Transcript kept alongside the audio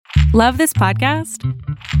Love this podcast?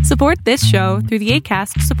 Support this show through the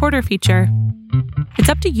Acast supporter feature. It's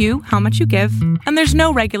up to you how much you give, and there's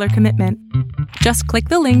no regular commitment. Just click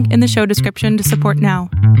the link in the show description to support now.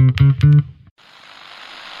 9,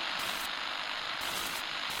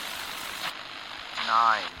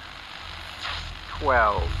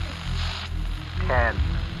 12, 10,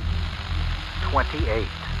 28,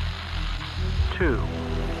 2,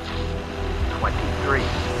 23.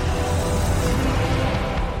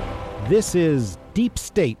 This is Deep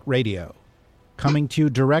State Radio, coming to you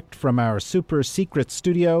direct from our super secret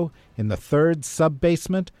studio in the third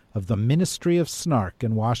sub-basement of the Ministry of Snark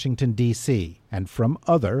in Washington, D.C., and from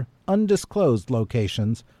other undisclosed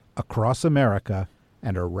locations across America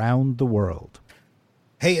and around the world.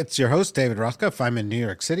 Hey, it's your host, David Rothkopf. I'm in New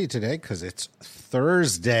York City today because it's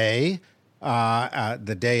Thursday,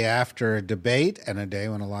 the day after a debate and a day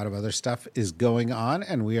when a lot of other stuff is going on.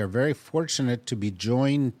 And we are very fortunate to be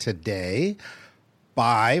joined today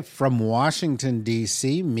by, from Washington,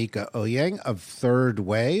 D.C., Mika Owyang of Third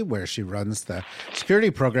Way, where she runs the security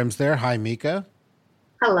programs there. Hi, Mika.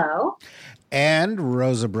 Hello. And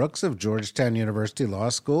Rosa Brooks of Georgetown University Law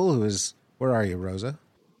School, who is, where are you, Rosa?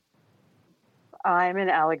 I'm in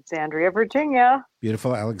Alexandria, Virginia.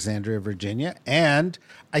 Beautiful Alexandria, Virginia. And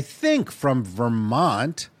I think from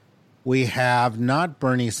Vermont, we have not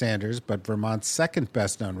Bernie Sanders, but Vermont's second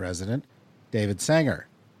best-known resident, David Sanger.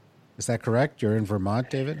 Is that correct? You're in Vermont,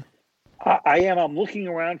 David? I am. I'm looking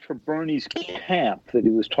around for Bernie's camp that he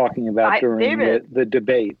was talking about during the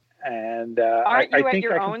debate. And aren't you I at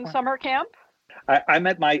your own summer camp? I'm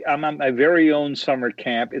at my very own summer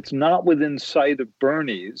camp. It's not within sight of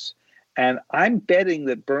Bernie's. And I'm betting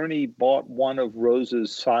that Bernie bought one of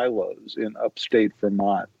Rosa's silos in upstate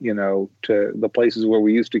Vermont, you know, to the places where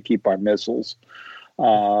we used to keep our missiles.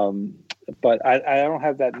 But I don't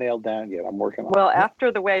have that nailed down yet. I'm working on it. Well,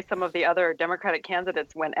 after the way some of the other Democratic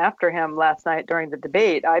candidates went after him last night during the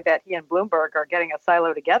debate, I bet he and Bloomberg are getting a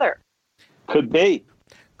silo together. Could be.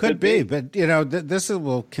 Could be. But, you know, this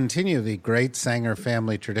will continue the great Sanger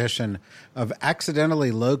family tradition of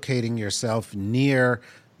accidentally locating yourself near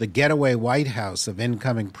the getaway White House of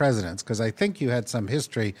incoming presidents, because I think you had some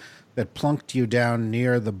history that plunked you down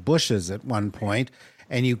near the Bushes at one point,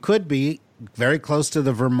 and you could be very close to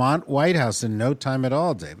the Vermont White House in no time at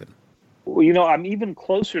all, David. Well, you know, I'm even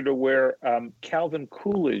closer to where Calvin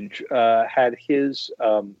Coolidge had his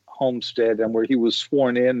homestead and where he was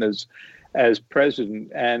sworn in as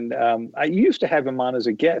president. And I used to have him on as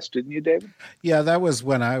a guest, didn't you, David? Yeah, that was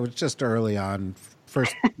when I was just early on,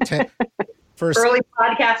 first early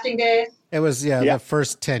podcasting days. It was, the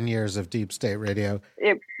first 10 years of Deep State Radio.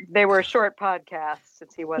 They were short podcasts,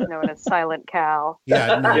 since he was known as Silent Cal.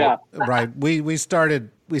 Right. We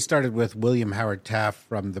started with William Howard Taft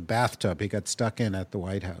from the bathtub he got stuck in at the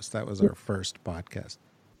White House. That was our first podcast.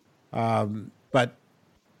 But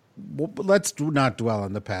let's not dwell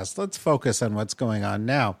on the past. Let's focus on what's going on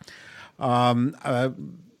now.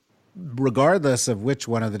 Regardless of which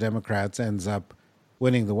one of the Democrats ends up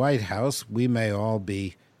winning the White House, we may all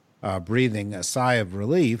be breathing a sigh of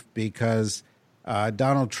relief because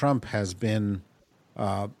Donald Trump has been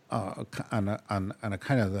on a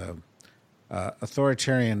kind of the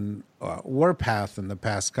authoritarian warpath in the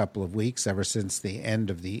past couple of weeks, ever since the end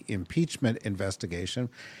of the impeachment investigation,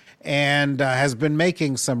 and has been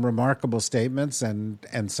making some remarkable statements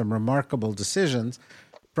and some remarkable decisions.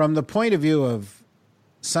 From the point of view of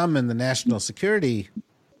some in the national security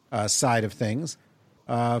side of things,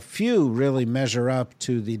 few really measure up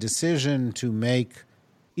to the decision to make,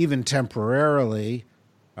 even temporarily,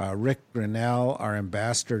 Rick Grenell, our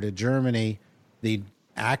ambassador to Germany, the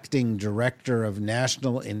acting director of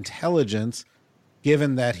national intelligence,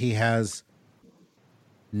 given that he has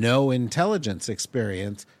no intelligence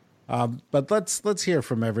experience. But let's hear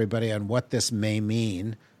from everybody on what this may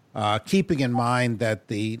mean, keeping in mind that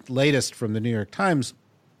the latest from the New York Times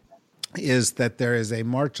is that there is a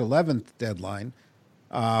March 11th deadline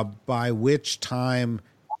by which time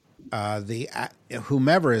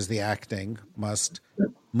whomever is the acting must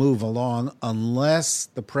move along unless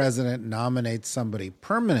the president nominates somebody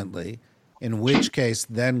permanently, in which case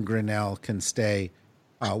then Grenell can stay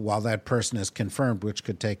while that person is confirmed, which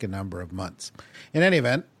could take a number of months. In any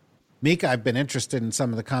event, Mika, I've been interested in some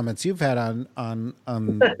of the comments you've had on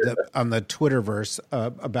the Twitterverse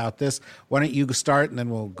about this. Why don't you start, and then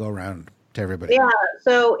we'll go around to everybody. Yeah,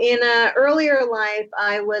 so in an earlier life,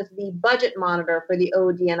 I was the budget monitor for the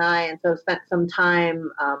ODNI, and so spent some time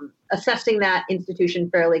assessing that institution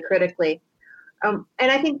fairly critically. And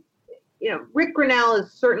I think, Rick Grenell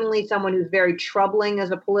is certainly someone who's very troubling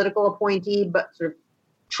as a political appointee, but sort of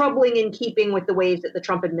troubling in keeping with the ways that the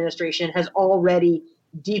Trump administration has already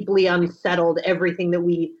deeply unsettled everything that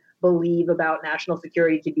we believe about national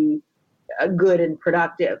security to be good and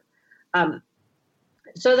productive.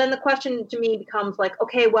 So then the question to me becomes like,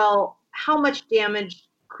 okay, well, how much damage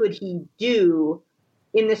could he do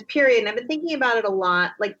in this period? And I've been thinking about it a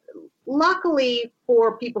lot. Like, luckily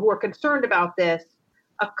for people who are concerned about this,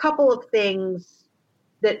 a couple of things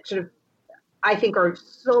that sort of I think are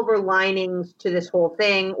silver linings to this whole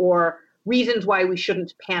thing, or reasons why we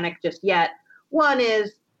shouldn't panic just yet. One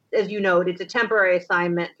is, as you note, it's a temporary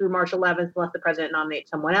assignment through March 11th unless the president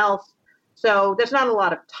nominates someone else. So there's not a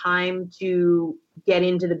lot of time to get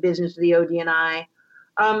into the business of the ODNI.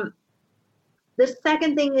 The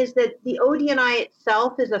second thing is that the ODNI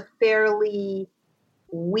itself is a fairly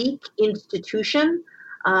weak institution.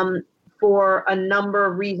 For a number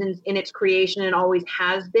of reasons in its creation and always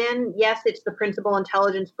has been. Yes, it's the principal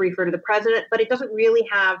intelligence briefer to the president, but it doesn't really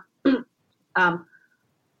have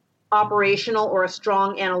operational or a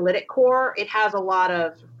strong analytic core. It has a lot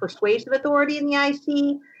of persuasive authority in the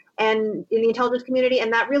IC and in the intelligence community,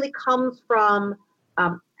 and that really comes from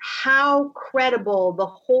how credible the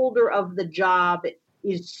holder of the job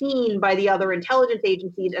is seen by the other intelligence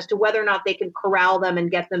agencies as to whether or not they can corral them and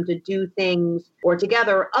get them to do things or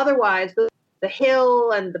together. Otherwise, the Hill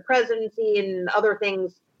and the presidency and other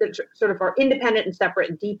things that sort of are independent and separate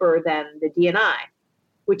and deeper than the DNI,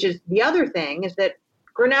 which is the other thing, is that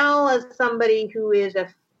Grenell, as somebody who is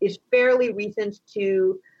fairly recent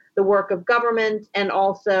to the work of government and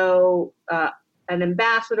also an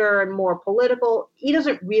ambassador and more political, he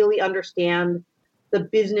doesn't really understand the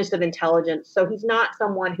business of intelligence. So he's not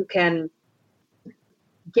someone who can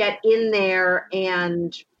get in there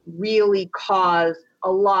and really cause a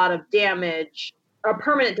lot of damage, or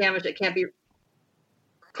permanent damage that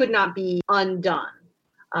could not be undone.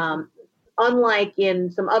 Unlike in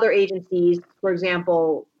some other agencies, for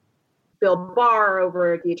example, Bill Barr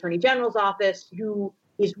over at the Attorney General's office, who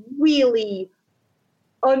is really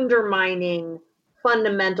undermining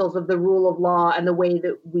fundamentals of the rule of law and the way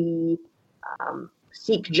that we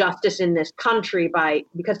seek justice in this country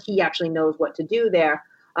because he actually knows what to do there.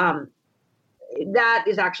 That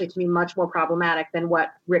is actually, to me, much more problematic than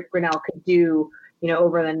what Rick Grenell could do,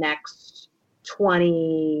 over the next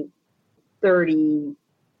 20, 30,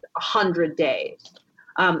 100 days.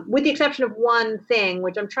 With the exception of one thing,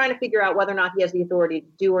 which I'm trying to figure out whether or not he has the authority to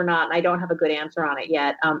do or not, and I don't have a good answer on it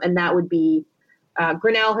yet. And that would be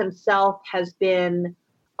Grenell himself has been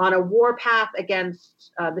on a warpath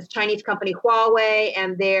against this Chinese company Huawei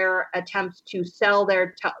and their attempts to sell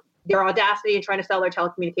their audacity in trying to sell their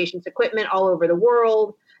telecommunications equipment all over the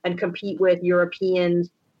world and compete with Europeans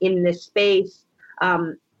in this space.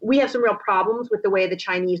 We have some real problems with the way the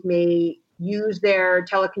Chinese may use their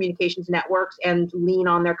telecommunications networks and lean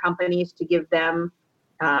on their companies to give them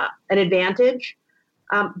an advantage.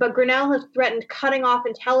 But Grenell has threatened cutting off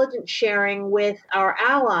intelligence sharing with our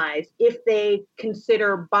allies if they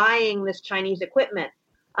consider buying this Chinese equipment.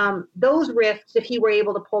 Those rifts, if he were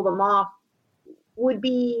able to pull them off, would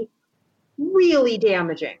be really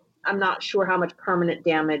damaging. I'm not sure how much permanent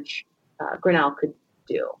damage Grenell could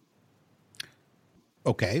do.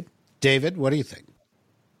 Okay. David, what do you think?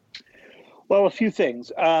 Well, a few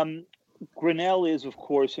things. Grenell is, of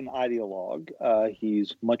course, an ideologue.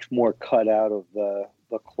 He's much more cut out of the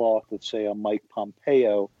cloth of, say, a Mike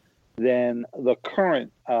Pompeo than the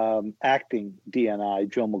current acting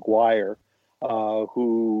DNI, Joe Maguire,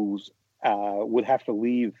 who would have to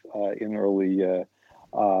leave in early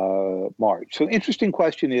March. So interesting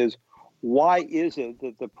question is, why is it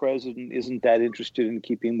that the president isn't that interested in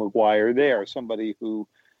keeping Maguire there, somebody who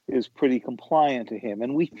is pretty compliant to him?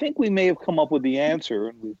 And we think we may have come up with the answer,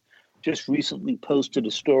 and we've just recently posted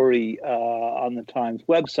a story on the Times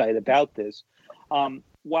website about this.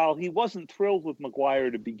 While he wasn't thrilled with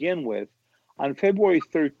Maguire to begin with, on February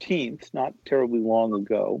 13th, not terribly long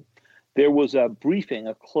ago, there was a briefing,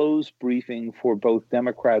 a closed briefing for both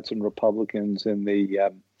Democrats and Republicans in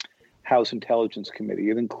the House Intelligence Committee.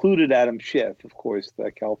 It included Adam Schiff, of course,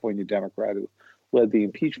 the California Democrat who led the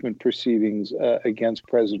impeachment proceedings against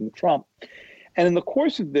President Trump. And in the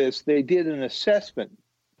course of this, they did an assessment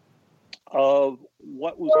of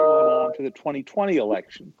what was going on for the 2020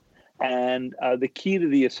 election. And the key to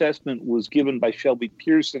the assessment was given by Shelby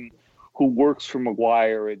Pearson, who works for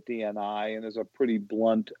Maguire at DNI and is a pretty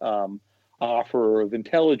blunt offerer of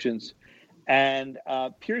intelligence. And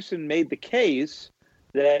Pearson made the case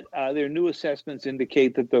that their new assessments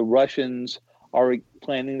indicate that the Russians are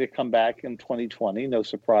planning to come back in 2020, no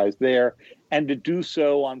surprise there, and to do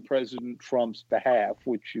so on President Trump's behalf,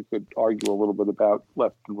 which you could argue a little bit about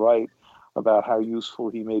left and right. about how useful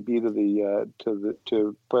he may be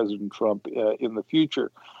to President Trump in the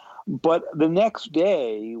future. But the next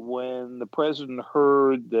day, when the president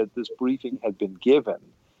heard that this briefing had been given,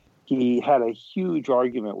 he had a huge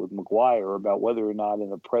argument with McGuire about whether or not, in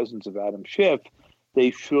the presence of Adam Schiff,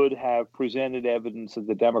 they should have presented evidence that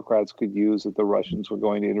the Democrats could use that the Russians were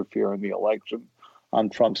going to interfere in the election on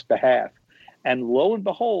Trump's behalf. And lo and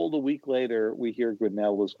behold, a week later, we hear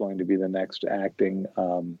Grenell was going to be the next acting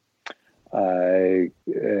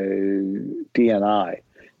DNI.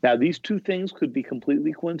 Now, these two things could be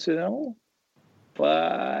completely coincidental,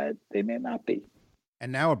 but they may not be.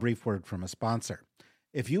 And now a brief word from a sponsor.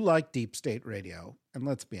 If you like Deep State Radio, and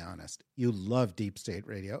let's be honest, you love Deep State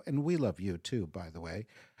Radio, and we love you too, by the way,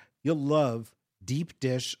 you'll love Deep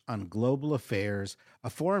Dish on Global Affairs, a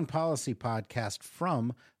foreign policy podcast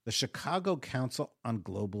from the Chicago Council on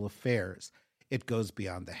Global Affairs. It goes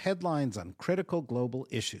beyond the headlines on critical global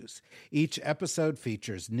issues. Each episode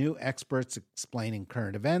features new experts explaining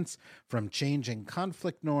current events, from changing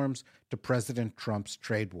conflict norms to President Trump's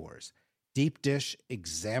trade wars. Deep Dish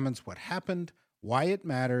examines what happened, why it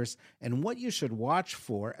matters, and what you should watch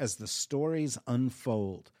for as the stories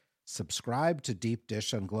unfold. Subscribe to Deep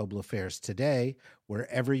Dish on Global Affairs today,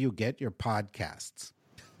 wherever you get your podcasts.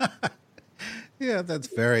 Yeah, that's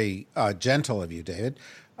very gentle of you, David.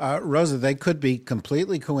 Rosa, they could be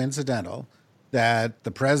completely coincidental that the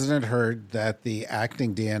president heard that the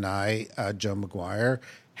acting DNI, Joe McGuire,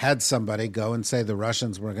 had somebody go and say the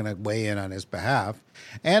Russians were going to weigh in on his behalf.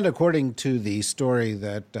 And according to the story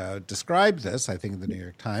that described this, I think in the New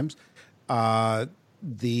York Times,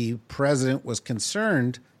 the president was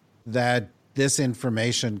concerned that this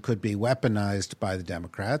information could be weaponized by the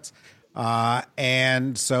Democrats.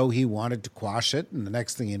 And so he wanted to quash it. And the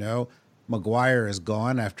next thing you know, McGuire is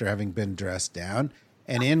gone after having been dressed down.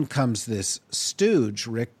 And in comes this stooge,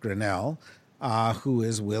 Rick Grenell, who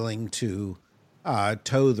is willing to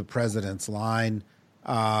toe the president's line,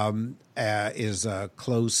 is a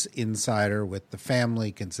close insider with the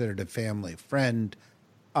family, considered a family friend.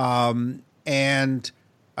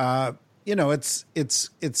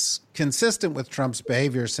 It's consistent with Trump's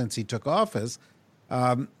behavior since he took office,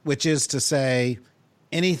 which is to say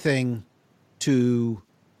anything to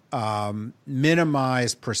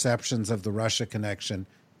minimize perceptions of the Russia connection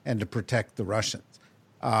and to protect the Russians.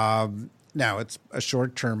 Now, it's a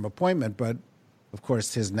short-term appointment, but of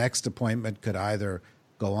course his next appointment could either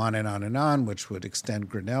go on and on and on, which would extend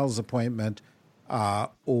Grenell's appointment,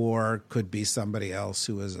 or could be somebody else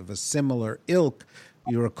who is of a similar ilk.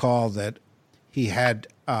 You recall that he had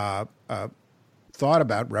thought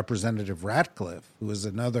about Representative Ratcliffe, who is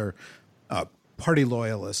another party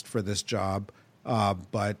loyalist for this job,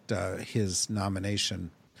 but his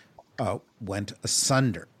nomination went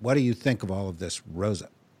asunder. What do you think of all of this, Rosa?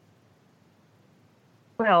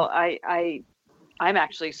 Well, I'm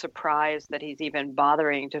actually surprised that he's even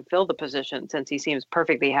bothering to fill the position, since he seems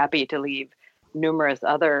perfectly happy to leave numerous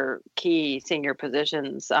other key senior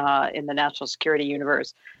positions in the national security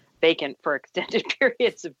universe vacant for extended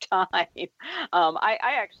periods of time. I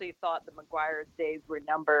actually thought that McGuire's days were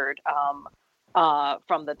numbered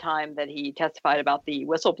from the time that he testified about the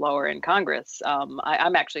whistleblower in Congress.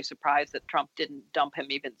 I'm actually surprised that Trump didn't dump him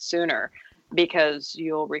even sooner, because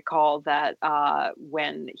you'll recall that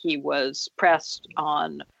when he was pressed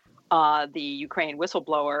on the Ukraine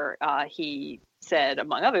whistleblower, he said,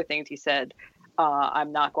 among other things, he said,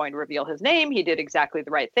 I'm not going to reveal his name. He did exactly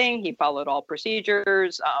the right thing. He followed all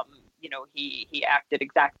procedures. He acted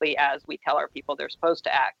exactly as we tell our people they're supposed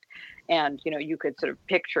to act. And, you could sort of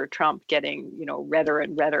picture Trump getting, redder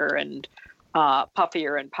and redder and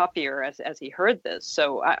puffier and puffier as he heard this.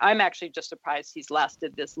 So I'm actually just surprised he's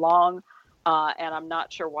lasted this long. And I'm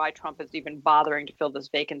not sure why Trump is even bothering to fill this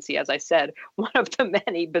vacancy. As I said, one of the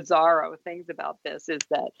many bizarro things about this is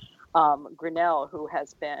that Grenell, who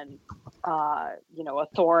has been, a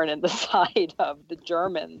thorn in the side of the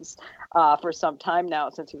Germans for some time now,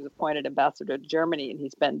 since he was appointed ambassador to Germany, and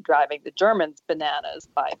he's been driving the Germans bananas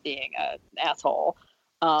by being an asshole,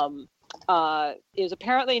 is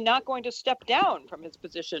apparently not going to step down from his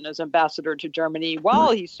position as ambassador to Germany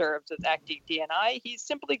while he serves as acting DNI. He's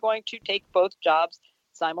simply going to take both jobs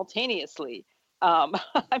simultaneously. I'm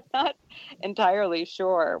not entirely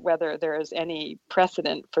sure whether there is any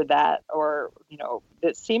precedent for that, or,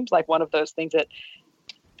 it seems like one of those things that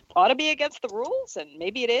ought to be against the rules, and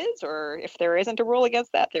maybe it is, or if there isn't a rule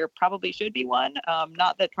against that, there probably should be one.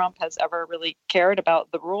 Not that Trump has ever really cared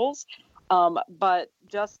about the rules. But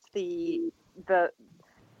just there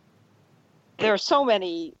are so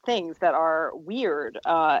many things that are weird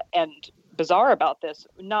and bizarre about this,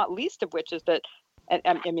 not least of which is that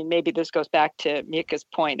and I mean, maybe this goes back to Mika's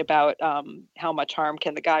point about how much harm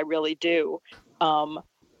can the guy really do.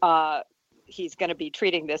 He's going to be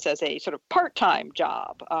treating this as a sort of part-time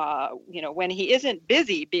job. When he isn't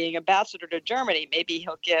busy being ambassador to Germany, maybe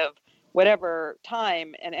he'll give whatever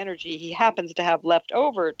time and energy he happens to have left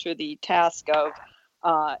over to the task of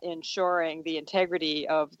ensuring the integrity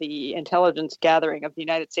of the intelligence gathering of the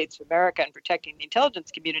United States of America and protecting the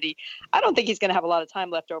intelligence community. I don't think he's going to have a lot of time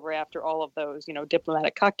left over after all of those,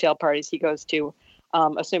 diplomatic cocktail parties he goes to,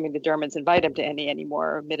 assuming the Germans invite him to any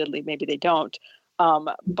anymore. Admittedly, maybe they don't.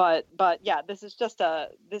 But yeah, this is just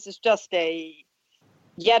a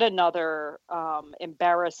yet another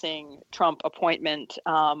embarrassing Trump appointment,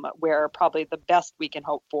 where probably the best we can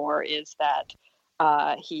hope for is that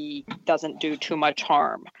he doesn't do too much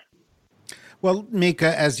harm. Well,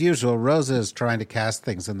 Mika, as usual, Rosa is trying to cast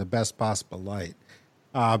things in the best possible light,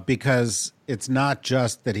 because it's not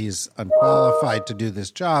just that he's unqualified to do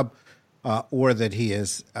this job, or that he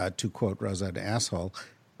is, to quote Rosa, an asshole,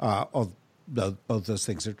 although both those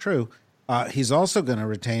things are true. He's also going to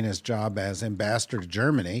retain his job as ambassador to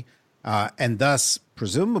Germany, and thus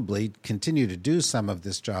presumably continue to do some of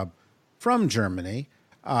this job from Germany,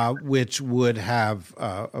 which would have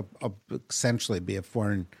essentially be a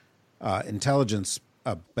foreign intelligence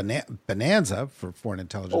bonanza for foreign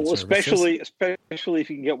intelligence services. Especially if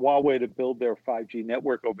you can get Huawei to build their 5G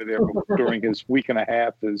network over there during his week and a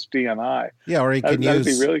half as DNI. Yeah, or he can that'd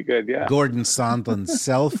use be really good, yeah. Gordon Sondland's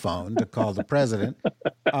cell phone to call the president.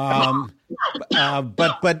 But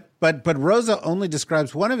Rosa only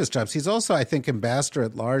describes one of his jobs. He's also, I think, ambassador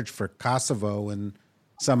at large for Kosovo and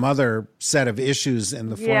some other set of issues in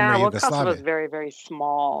the former Yugoslavia. Kosovo is very, very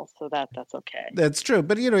small, so that's okay. That's true,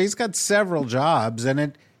 but he's got several jobs,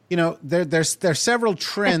 and there's several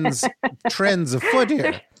trends afoot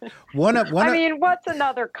here. What's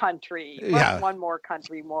another country? What's one more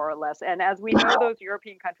country, more or less? And as we know, those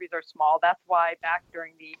European countries are small. That's why back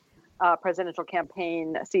during the presidential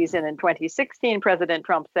campaign season in 2016, President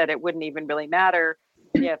Trump said it wouldn't even really matter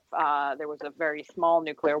if there was a very small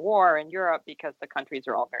nuclear war in Europe, because the countries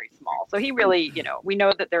are all very small. So he really, we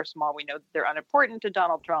know that they're small. We know that they're unimportant to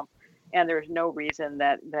Donald Trump. And there's no reason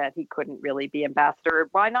that he couldn't really be ambassador.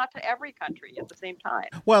 Why not to every country at the same time?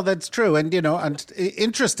 Well, that's true. And,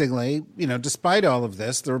 interestingly, despite all of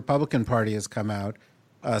this, the Republican Party has come out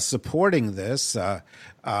supporting this.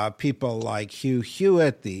 People like Hugh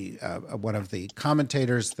Hewitt, one of the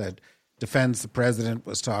commentators that defends the president,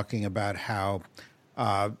 was talking about how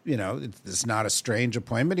it's not a strange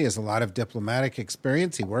appointment. He has a lot of diplomatic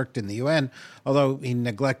experience. He worked in the UN, although he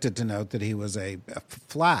neglected to note that he was a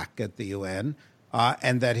flack at the UN,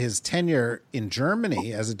 and that his tenure in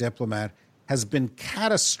Germany as a diplomat has been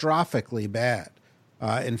catastrophically bad.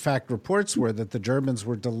 In fact, reports were that the Germans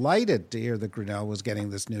were delighted to hear that Grenell was getting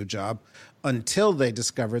this new job until they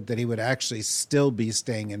discovered that he would actually still be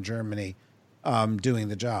staying in Germany doing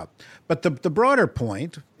the job. But the broader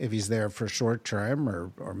point, if he's there for short term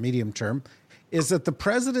or medium term, is that the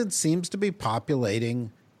president seems to be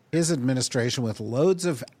populating his administration with loads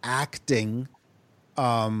of acting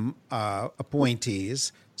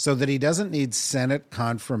appointees so that he doesn't need Senate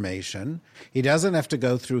confirmation. He doesn't have to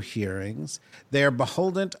go through hearings. They're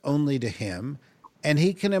beholden only to him, and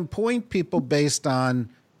he can appoint people based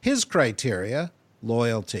on his criteria,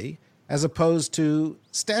 loyalty, as opposed to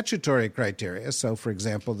statutory criteria. So, for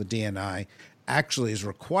example, the DNI actually is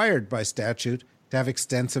required by statute to have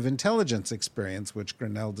extensive intelligence experience, which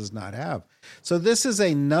Grenell does not have. So this is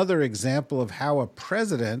another example of how a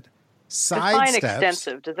president sidesteps. Define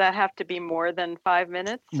extensive. Does that have to be more than 5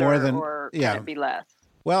 minutes? Or can it be less?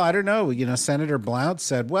 Well, I don't know. Senator Blount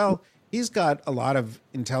said, well, he's got a lot of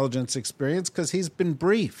intelligence experience because he's been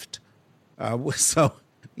briefed. That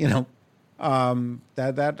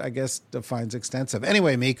I guess defines extensive.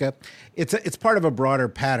 Anyway, Mika, it's part of a broader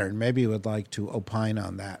pattern. Maybe you would like to opine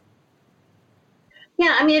on that.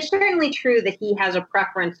 Yeah, it's certainly true that he has a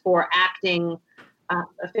preference for acting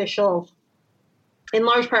officials, in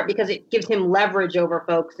large part because it gives him leverage over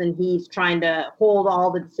folks, and he's trying to hold all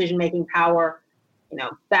the decision-making power,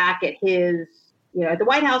 back at his, at the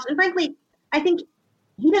White House. And frankly, I think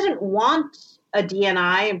he doesn't want a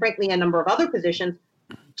DNI, and frankly, a number of other positions,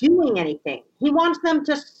 doing anything. He wants them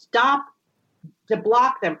to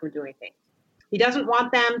block them from doing things. He doesn't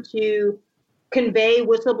want them to convey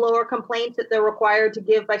whistleblower complaints that they're required to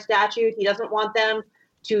give by statute. He doesn't want them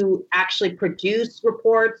to actually produce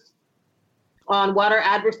reports on what our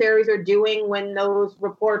adversaries are doing when those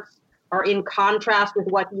reports are in contrast with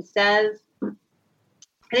what he says. I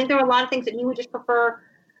think there are a lot of things that he would just prefer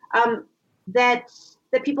that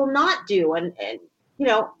people not do. And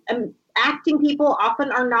acting people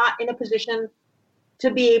often are not in a position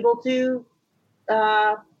to be able to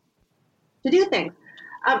do things.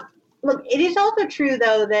 Look, it is also true,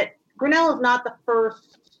 though, that Grenell is not the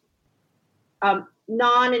first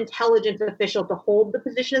non-intelligence official to hold the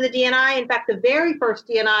position of the DNI. In fact, the very first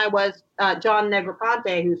DNI was John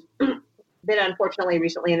Negroponte, who's been unfortunately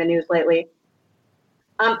recently in the news lately.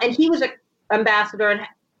 And he was an ambassador, and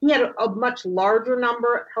he had a much larger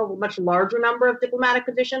number of diplomatic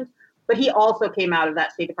positions, but he also came out of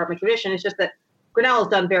that State Department tradition. It's just that Grenell has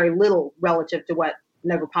done very little relative to what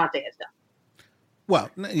Negroponte has done. Well,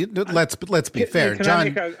 let's be fair. Can I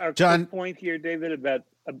make a quick point here, David,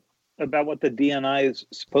 about what the DNI is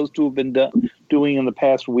supposed to have been doing in the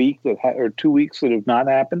past week or 2 weeks that have not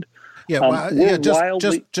happened? Yeah,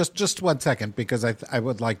 just 1 second, because I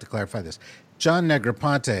would like to clarify this. John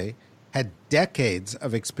Negroponte had decades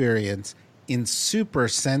of experience in super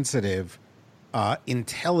sensitive,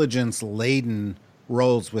 intelligence-laden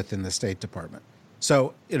roles within the State Department.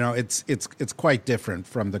 So, it's quite different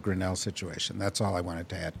from the Grenell situation. That's all I wanted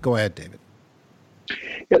to add. Go ahead, David.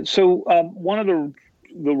 Yeah, so one of the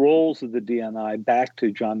roles of the DNI, back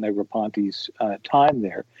to John Negroponte's time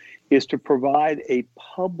there, is to provide a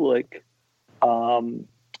public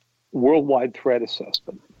worldwide threat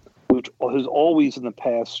assessment, which has always in the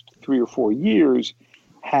past 3 or 4 years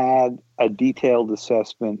had a detailed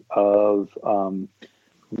assessment of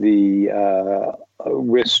the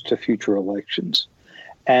risks to future elections.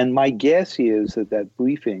 And my guess is that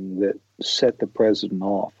briefing that set the president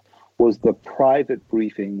off was the private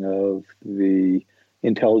briefing of the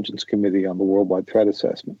Intelligence Committee on the Worldwide Threat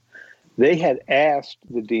Assessment. They had asked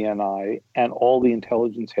the DNI and all the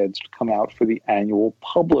intelligence heads to come out for the annual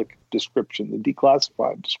public description, the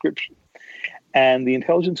declassified description. And the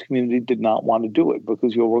intelligence community did not want to do it,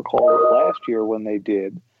 because you'll recall that last year when they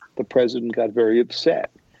did, the president got very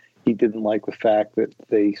upset. He didn't like the fact that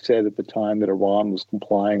they said at the time that Iran was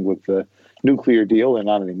complying with the nuclear deal. They're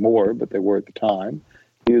not anymore, but they were at the time.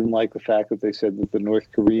 He didn't like the fact that they said that the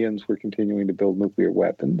North Koreans were continuing to build nuclear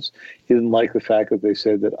weapons. He didn't like the fact that they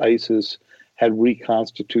said that ISIS had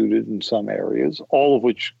reconstituted in some areas, all of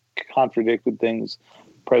which contradicted things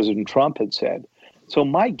President Trump had said. So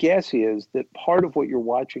my guess is that part of what you're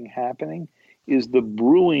watching happening is the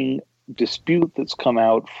brewing dispute that's come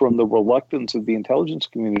out from the reluctance of the intelligence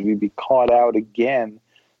community to be caught out again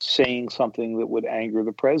saying something that would anger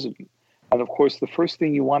the president. And of course, the first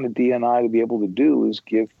thing you want a DNI to be able to do is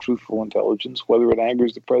give truthful intelligence, whether it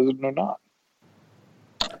angers the president or not.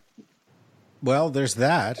 Well, there's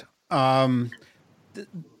that. Rosa,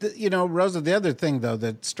 the other thing, though,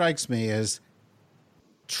 that strikes me is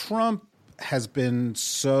Trump has been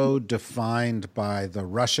so defined by the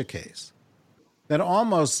Russia case that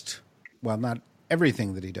almost, well, not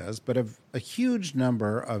everything that he does, but a huge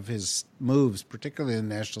number of his moves, particularly in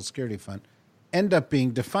the National Security Fund, end up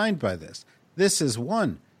being defined by this. This is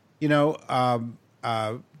one. There's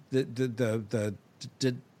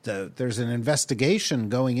an investigation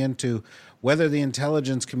going into whether the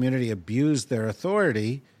intelligence community abused their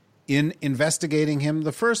authority in investigating him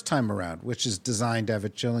the first time around, which is designed to have a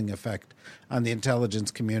chilling effect on the intelligence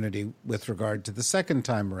community with regard to the second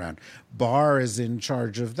time around. Barr is in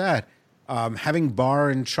charge of that. Having Barr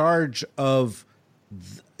in charge of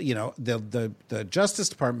the Justice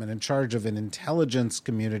Department in charge of an intelligence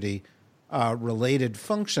community related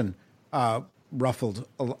function ruffled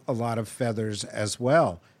a lot of feathers as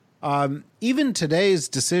well. Even today's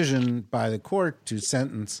decision by the court to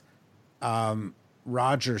sentence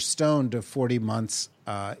Roger Stone to 40 months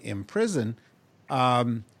in prison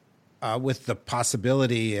with the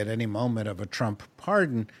possibility at any moment of a Trump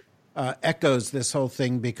pardon echoes this whole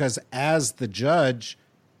thing, because as the judge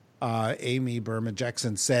Amy Berman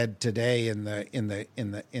Jackson said today in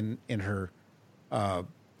her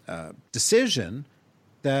decision,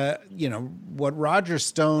 that what Roger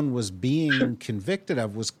Stone was being convicted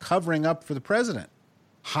of was covering up for the president,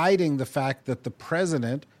 hiding the fact that the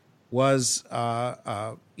president was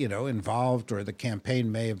involved, or the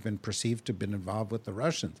campaign may have been perceived to have been involved with the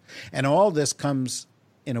Russians. And all this comes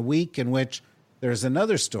in a week in which there's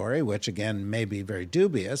another story, which again may be very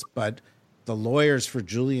dubious, but the lawyers for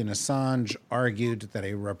Julian Assange argued that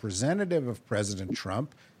a representative of President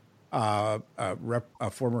Trump, a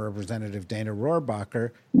former Representative Dana Rohrabacher,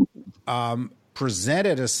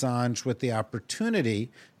 presented Assange with the opportunity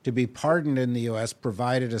to be pardoned in the U.S.,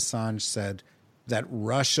 provided Assange said that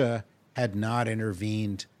Russia had not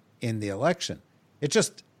intervened in the election. It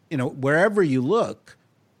just, wherever you look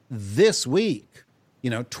this week,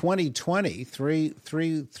 2020, three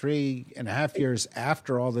and a half years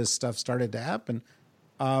after all this stuff started to happen,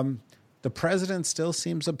 the president still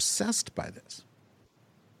seems obsessed by this.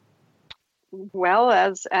 Well,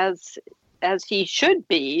 as he should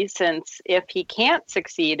be, since if he can't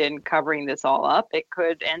succeed in covering this all up, it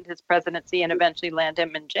could end his presidency and eventually land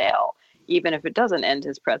him in jail, even if it doesn't end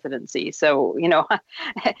his presidency. So,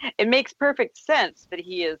 it makes perfect sense that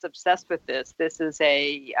he is obsessed with this. This is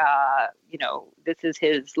this is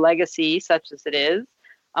his legacy, such as it is,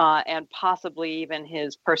 and possibly even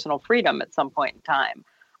his personal freedom at some point in time.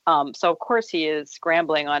 So, of course, he is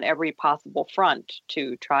scrambling on every possible front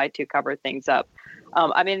to try to cover things up.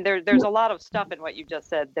 There's a lot of stuff in what you just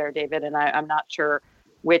said there, David, and I'm not sure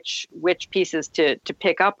which pieces to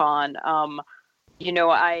pick up on. I'll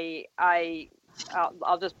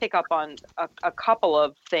just pick up on a couple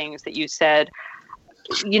of things that you said.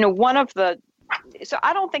 So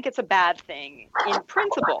I don't think it's a bad thing in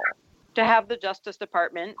principle to have the Justice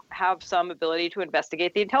Department have some ability to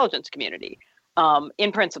investigate the intelligence community,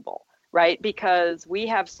 in principle. Right, because we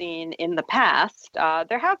have seen in the past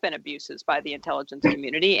there have been abuses by the intelligence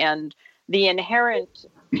community, and the inherent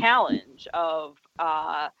challenge of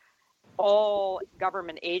all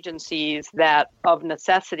government agencies that of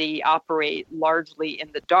necessity operate largely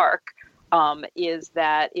in the dark is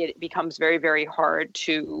that it becomes very, very hard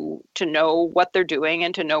to know what they're doing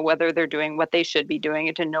and to know whether they're doing what they should be doing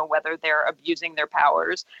and to know whether they're abusing their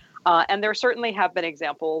powers. And there certainly have been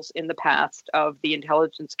examples in the past of the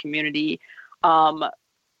intelligence community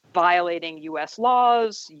violating U.S.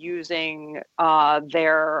 laws, using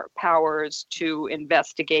their powers to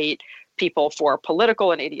investigate people for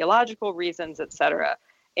political and ideological reasons, et cetera.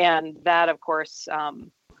 And that, of course,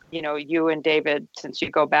 you and David, since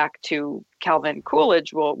you go back to Calvin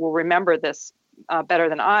Coolidge, will remember this better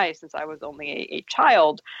than I, since I was only a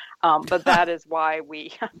child. But that is why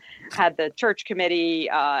we had the Church Committee,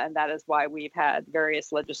 and that is why we've had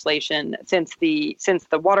various legislation since the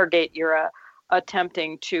Watergate era,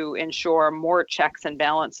 attempting to ensure more checks and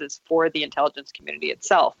balances for the intelligence community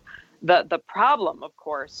itself. The problem, of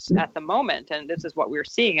course, at the moment, and this is what we're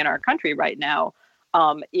seeing in our country right now,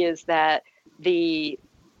 is that the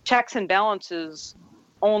checks and balances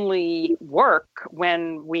only work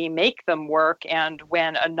when we make them work and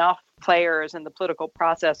when enough players in the political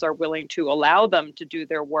process are willing to allow them to do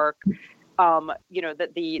their work. That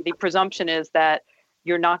the presumption is that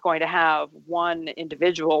you're not going to have one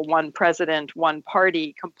individual, one president, one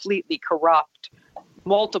party completely corrupt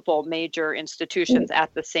multiple major institutions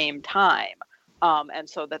at the same time. And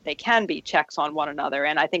so that they can be checks on one another.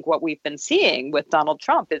 And I think what we've been seeing with Donald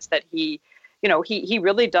Trump is that he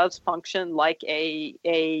really does function like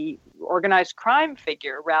a organized crime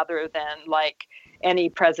figure rather than like any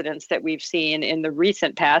presidents that we've seen in the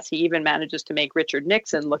recent past. He even manages to make Richard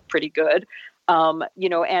Nixon look pretty good.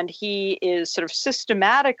 And he is sort of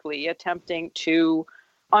systematically attempting to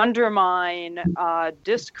undermine,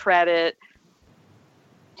 discredit,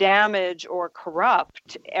 damage, or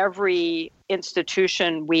corrupt every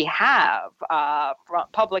institution we have, from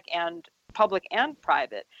public and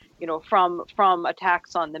private, from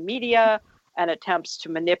attacks on the media and attempts to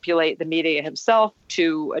manipulate the media himself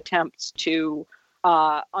to attempts to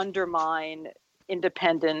undermine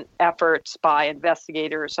independent efforts by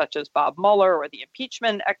investigators such as Bob Mueller or the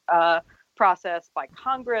impeachment process by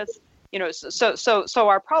Congress. So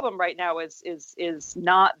our problem right now is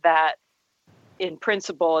not that in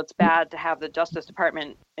principle it's bad to have the Justice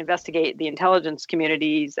Department investigate the intelligence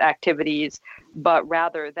community's activities, but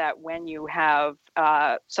rather that when you have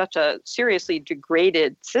such a seriously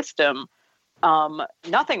degraded system,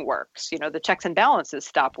 nothing works. The checks and balances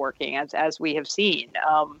stop working, as we have seen.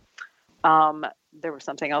 There was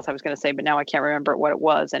something else I was going to say, but now I can't remember what it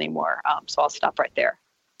was anymore. So I'll stop right there.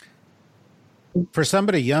 For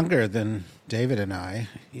somebody younger than David and I,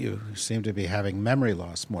 you seem to be having memory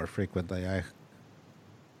loss more frequently.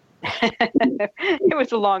 It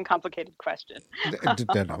was a long, complicated question.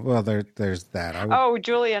 Well, there's that.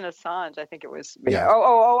 Julian Assange, I think it was. Yeah.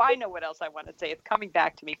 I know what else I want to say. It's coming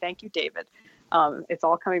back to me. Thank you, David. It's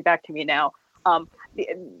all coming back to me now.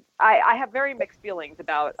 I have very mixed feelings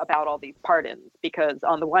about all these pardons, because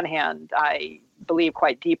on the one hand, I believe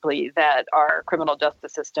quite deeply that our criminal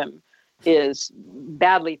justice system is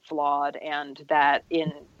badly flawed, and that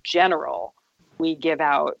in general, we give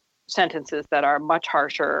out sentences that are much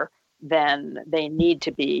harsher than they need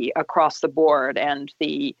to be across the board. And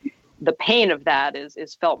the pain of that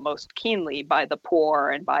is felt most keenly by the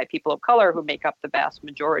poor and by people of color who make up the vast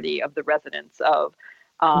majority of the residents of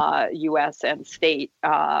U.S. and state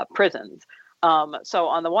prisons. So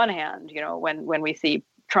on the one hand, when we see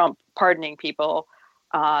Trump pardoning people,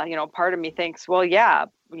 part of me thinks, well, yeah,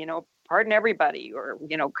 pardon everybody or,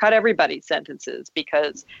 cut everybody's sentences,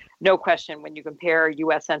 because no question, when you compare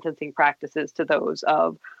U.S. sentencing practices to those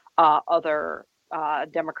of other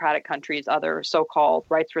democratic countries, other so-called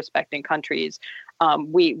rights-respecting countries,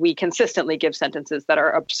 we consistently give sentences that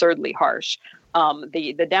are absurdly harsh.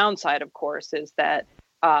 The downside, of course, is that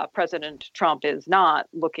President Trump is not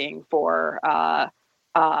looking for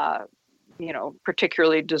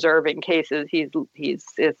particularly deserving cases.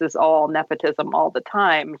 This is all nepotism all the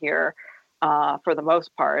time here, for the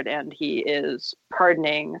most part, and he is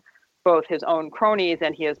pardoning both his own cronies,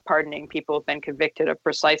 and he is pardoning people who've been convicted of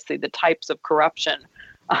precisely the types of corruption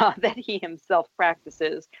that he himself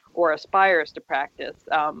practices or aspires to practice,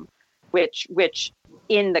 which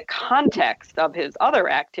in the context of his other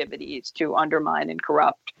activities to undermine and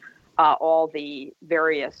corrupt all the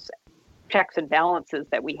various checks and balances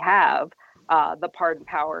that we have, the pardon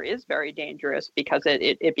power is very dangerous, because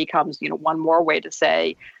it becomes, one more way to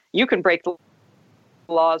say you can break the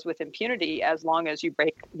laws with impunity as long as you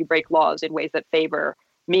break laws in ways that favor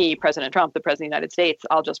me, President Trump, the President of the United States.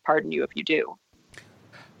 I'll just pardon you if you do.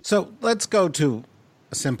 So let's go to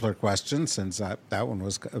a simpler question, since that one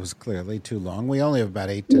was clearly too long. We only have about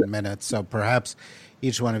 8-10 minutes, so perhaps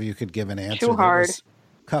each one of you could give an answer. Too hard.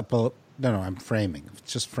 No, I'm framing.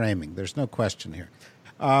 It's just framing. There's no question here.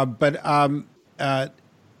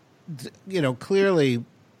 Clearly,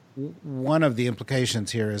 one of the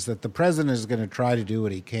implications here is that the president is going to try to do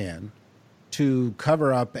what he can to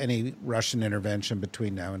cover up any Russian intervention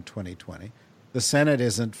between now and 2020. The Senate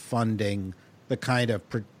isn't funding the kind of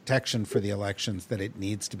protection for the elections that it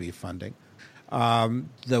needs to be funding.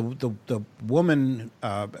 The woman,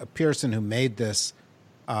 Pearson, who made this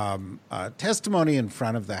testimony in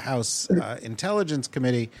front of the House Intelligence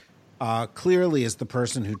Committee, clearly is the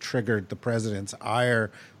person who triggered the president's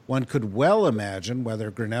ire. One could well imagine,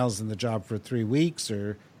 whether Grenell's in the job for 3 weeks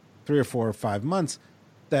or 3 or 4 or 5 months,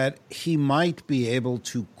 that he might be able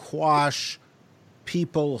to quash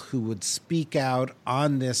people who would speak out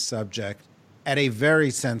on this subject at a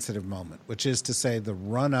very sensitive moment, which is to say the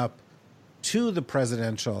run-up to the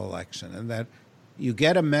presidential election, and that you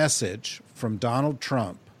get a message from Donald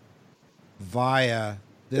Trump via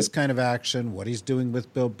this kind of action, what he's doing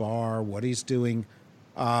with Bill Barr, what he's doing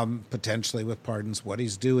potentially with pardons, what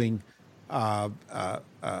he's doing across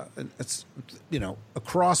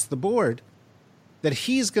the board, that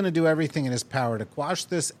he's going to do everything in his power to quash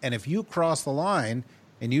this. And if you cross the line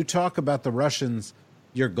and you talk about the Russians,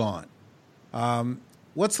 you're gone.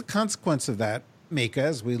 What's the consequence of that, Mika,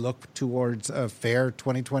 as we look towards a fair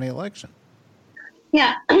 2020 election?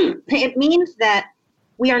 Yeah, it means that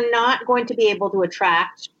we are not going to be able to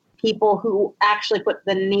attract people who actually put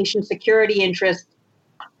the nation's security interests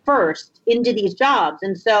first into these jobs.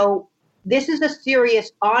 And so this is a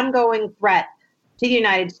serious ongoing threat to the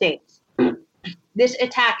United States. This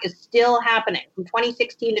attack is still happening. From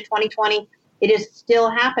 2016 to 2020, it is still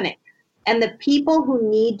happening. And the people who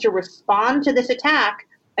need to respond to this attack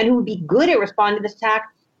and who would be good at responding to this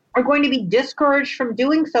attack are going to be discouraged from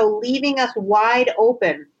doing so, leaving us wide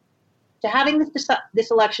open to having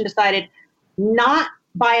this election decided not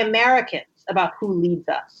by Americans about who leads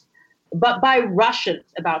us, but by Russians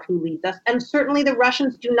about who leads us. And certainly the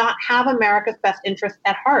Russians do not have America's best interest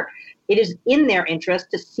at heart. It is in their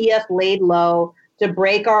interest to see us laid low, to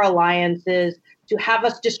break our alliances, to have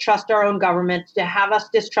us distrust our own government, to have us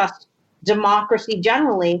distrust democracy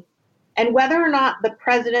generally. And whether or not the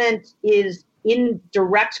president is in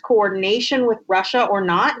direct coordination with Russia or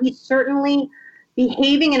not, he's certainly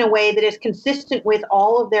behaving in a way that is consistent with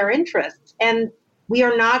all of their interests. And we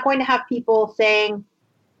are not going to have people saying,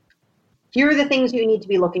 here are the things you need to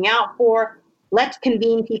be looking out for. Let's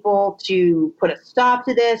convene people to put a stop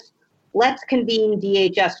to this. Let's convene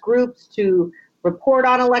DHS groups to report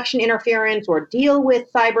on election interference or deal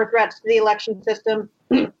with cyber threats to the election system.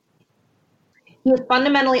 He is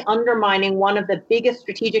fundamentally undermining one of the biggest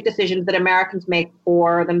strategic decisions that Americans make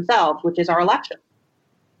for themselves, which is our election.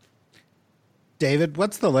 David,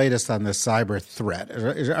 what's the latest on this cyber threat?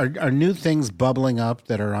 Are new things bubbling up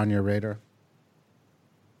that are on your radar?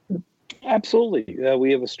 Absolutely.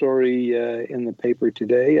 We have a story in the paper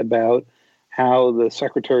today about how the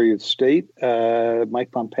Secretary of State,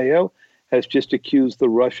 Mike Pompeo, has just accused the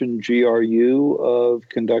Russian GRU of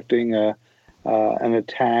conducting an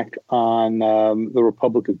attack on the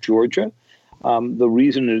Republic of Georgia. The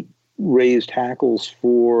reason it raised hackles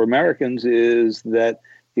for Americans is that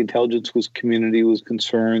the intelligence community was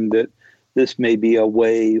concerned that this may be a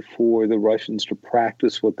way for the Russians to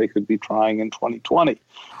practice what they could be trying in 2020.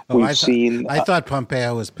 I thought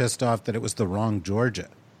Pompeo was pissed off that it was the wrong Georgia,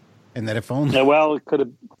 and that if only. Well, it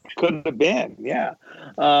could have been, yeah.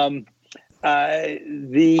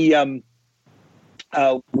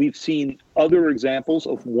 We've seen other examples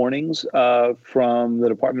of warnings from the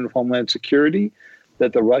Department of Homeland Security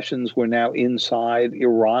that the Russians were now inside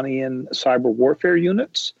Iranian cyber warfare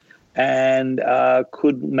units and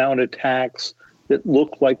could mount attacks that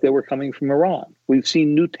looked like they were coming from Iran. We've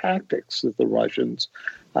seen new tactics that the Russians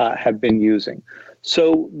have been using.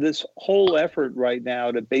 So this whole effort right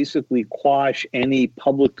now to basically quash any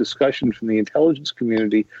public discussion from the intelligence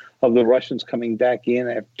community of the Russians coming back in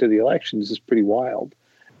after the elections is pretty wild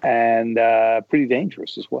and pretty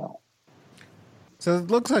dangerous as well. So it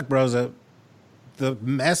looks like, Rosa, the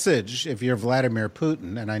message, if you're Vladimir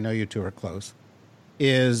Putin, and I know you two are close,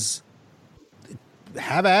 is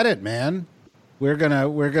have at it, man. We're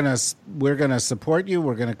gonna support you.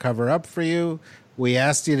 We're gonna cover up for you. We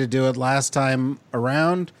asked you to do it last time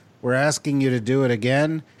around. We're asking you to do it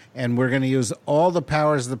again, and we're going to use all the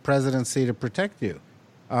powers of the presidency to protect you,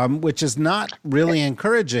 which is not really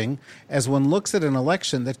encouraging as one looks at an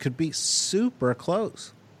election that could be super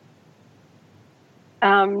close.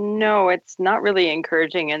 No, it's not really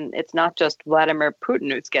encouraging, and it's not just Vladimir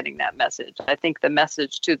Putin who's getting that message. I think the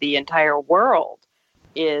message to the entire world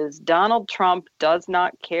is Donald Trump does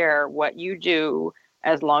not care what you do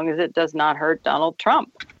as long as it does not hurt Donald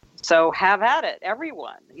Trump. So have at it,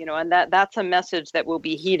 everyone. And that's a message that will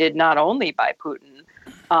be heeded not only by Putin,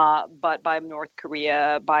 but by North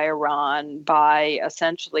Korea, by Iran, by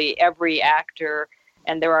essentially every actor.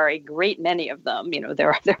 And there are a great many of them.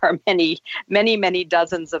 There are many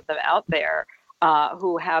dozens of them out there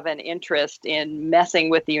who have an interest in messing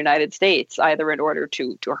with the United States, either in order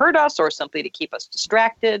to hurt us or simply to keep us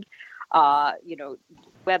distracted.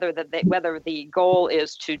 Whether the goal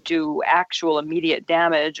is to do actual immediate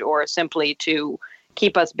damage or simply to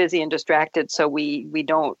keep us busy and distracted so we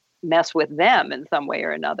don't mess with them in some way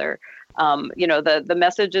or another. The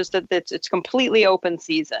message is that it's completely open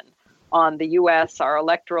season on the U.S., our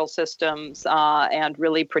electoral systems, and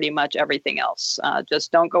really pretty much everything else.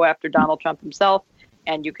 Just don't go after Donald Trump himself,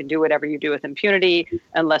 and you can do whatever you do with impunity,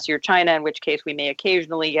 unless you're China, in which case we may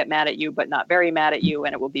occasionally get mad at you, but not very mad at you,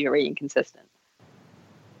 and it will be very inconsistent.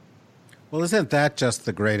 Well, isn't that just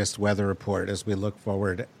the greatest weather report as we look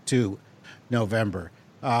forward to November?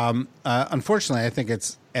 Unfortunately, I think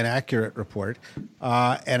it's an accurate report,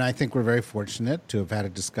 and I think we're very fortunate to have had a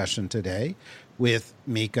discussion today with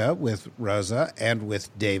Mika, with Rosa, and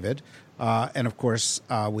with David. And, of course,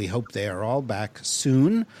 we hope they are all back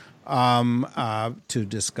soon to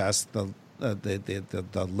discuss the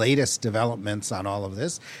latest developments on all of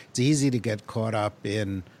this. It's easy to get caught up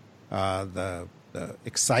in the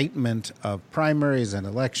excitement of primaries and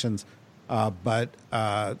elections, but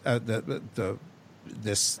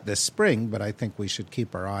this spring. But I think we should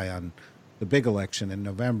keep our eye on the big election in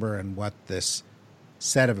November and what this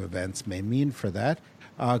set of events may mean for that.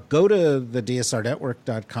 Go to the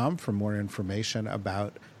DSRnetwork.com for more information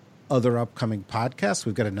about other upcoming podcasts.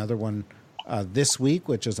 We've got another one this week,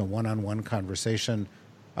 which is a one-on-one conversation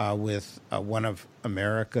with one of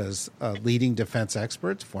America's leading defense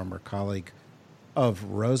experts, former colleague of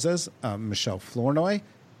Rosa's, Michelle Flournoy,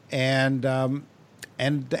 and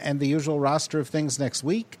the usual roster of things next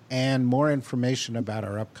week, and more information about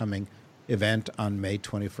our upcoming event on May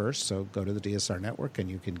 21st. So go to the DSR Network and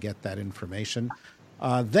you can get that information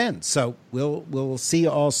then. So we'll see you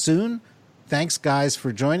all soon. Thanks, guys,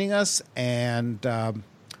 for joining us, and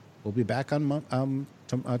we'll be back on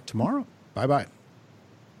tomorrow. Bye-bye.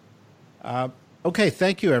 Okay,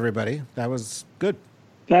 thank you, everybody. That was good.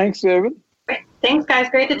 Thanks, David. Thanks, guys.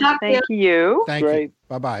 Great to talk to you. Thank you. Thank you.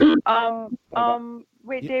 Bye-bye.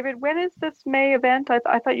 Wait, David, when is this May event? I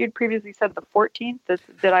thought you'd previously said the 14th.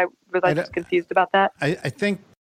 Was I just confused about that? I think